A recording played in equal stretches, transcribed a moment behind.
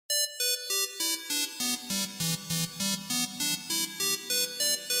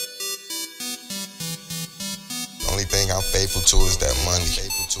thing I'm faithful to is that money.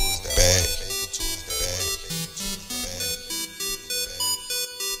 Bag.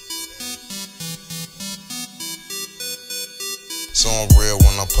 So I'm real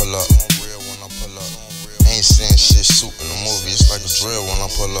when I pull up. Ain't saying shit soup in the movie, it's like a drill when I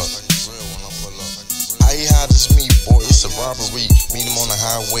pull up. I ain't hot as me, boy, it's a robbery. Meet him on the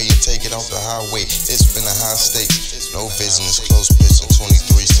highway and take it off the highway. It's been a high stakes, no vision is close pitching.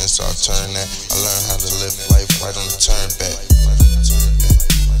 23 since I turned that. I learned how to live life right on the turn back.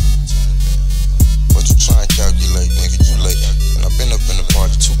 What you trying to calculate, nigga, you late. And I've been up in the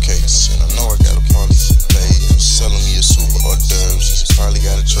party 2 cakes, and I know I got a party to play. And selling me a super hors d'oeuvres, probably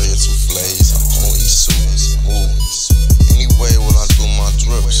got a tray of soufflés. I'm on East Suits, move. Anyway, when I do my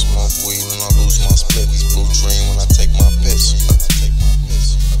drip, smoke weed when I lose my split. Blue dream when I take my piss.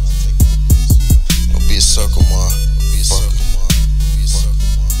 Don't be a sucker, ma.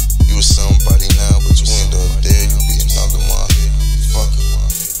 You was somebody now, but you end up there, you be another, ma. Fucker.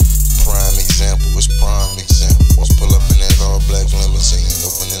 Prime example, it's prime example. I pull up in that all black limousine,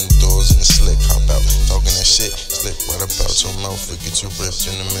 opening the doors in the slick, hop out, talking that shit, slick right up out your mouth, it get you ripped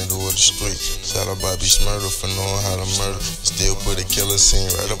in the middle of the street. Shout out Bobby Smurder for knowing how to murder. Still put a killer scene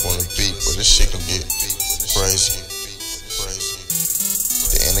right up on the beat, but this shit can get crazy.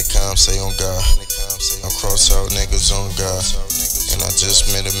 The intercom say on God, I cross out niggas on God, and I just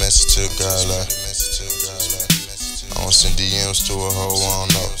made a message to God like, I don't send DMs to a hoe, I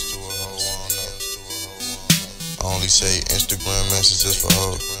don't know. I only say Instagram messages for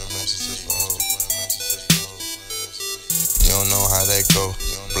hoes. You don't know how that go,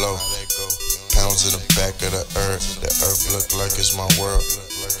 blow. Pounds in the back of the earth look like it's my world.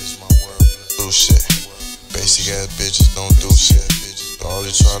 Do shit, basic ass bitches don't do shit. All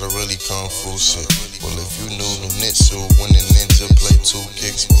they try to really kung fu shit. Well, if you knew Nitsu when the ninja play 2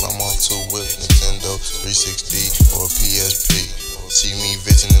 kicks, well I'm off 2 with Nintendo 360 or PSP. See me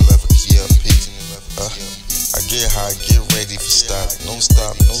vision and left a key up peak. I get high, get ready for stop. No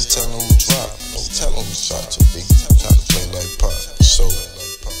stop, no telling who drop. No telling who shot too big. Trying to play like pop. So,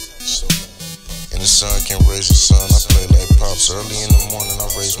 and the sun can raise the sun. I play like pops. Early in the morning, I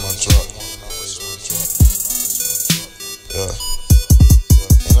raise my drop. Yeah.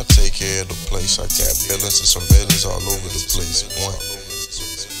 And I take care of the place. I got villains and surveillance all over the place. One.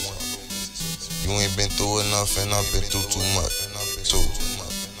 You ain't been through enough, and I've been through too much. 2.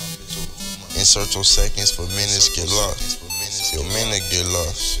 Insert your seconds for minutes get lost. Your minute get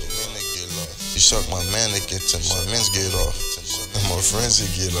lost. You suck my mannequin till my mens get off. And my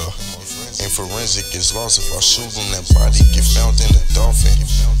forensic get off. And forensic is lost if I shoot them. That body get found in the dolphin.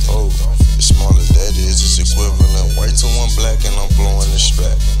 Oh, as small as that is, it's equivalent. White to 1 black and I'm blowing the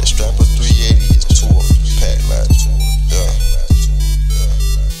strap. That strap of 380 is 2 off the pack like, yeah.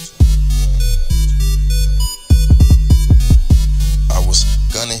 I was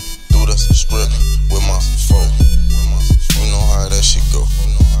gunning through the strip with my foe. You know how that shit go.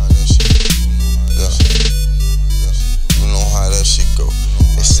 Yeah. You know how that shit go.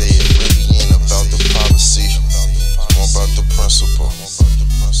 They say it really ain't about the policy, it's more about the principle.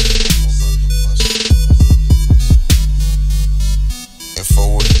 And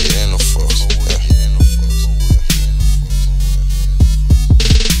forward get in the force. Yeah.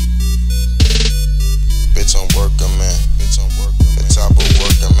 Bitch, I'm working, man. The top of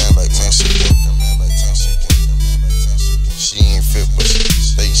working, man, like Mexico. She ain't fit, but she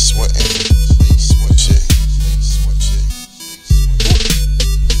stay sweating.